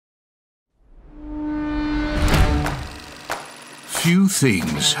Few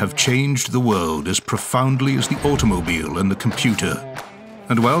things have changed the world as profoundly as the automobile and the computer.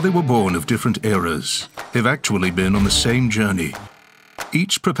 And while they were born of different eras, they've actually been on the same journey.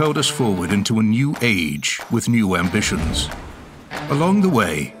 Each propelled us forward into a new age with new ambitions. Along the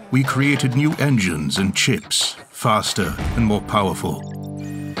way, we created new engines and chips, faster and more powerful.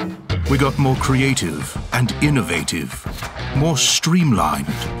 We got more creative and innovative, more streamlined,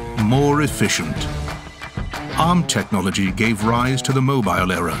 more efficient. ARM technology gave rise to the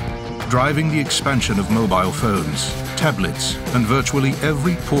mobile era, driving the expansion of mobile phones, tablets, and virtually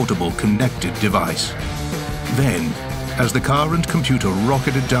every portable connected device. Then, as the car and computer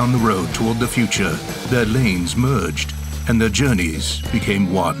rocketed down the road toward the future, their lanes merged and their journeys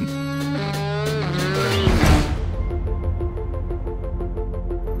became one.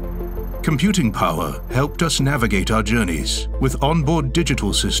 Computing power helped us navigate our journeys with onboard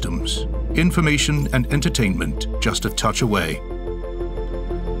digital systems, information and entertainment just a touch away.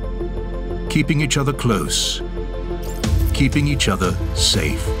 Keeping each other close, keeping each other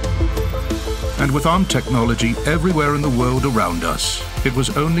safe. And with ARM technology everywhere in the world around us, it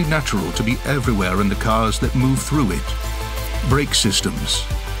was only natural to be everywhere in the cars that move through it. Brake systems,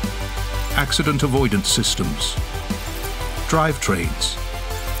 accident avoidance systems, drivetrains,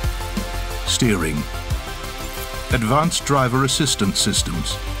 steering, advanced driver assistance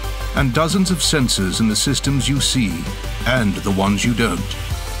systems, and dozens of sensors in the systems you see and the ones you don't.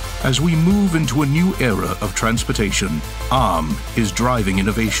 As we move into a new era of transportation, ARM is driving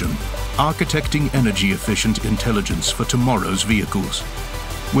innovation, architecting energy-efficient intelligence for tomorrow's vehicles,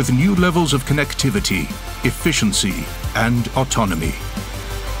 with new levels of connectivity, efficiency, and autonomy.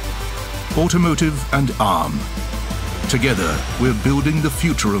 Automotive and Arm. Together, we're building the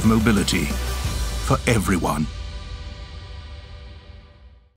future of mobility for everyone.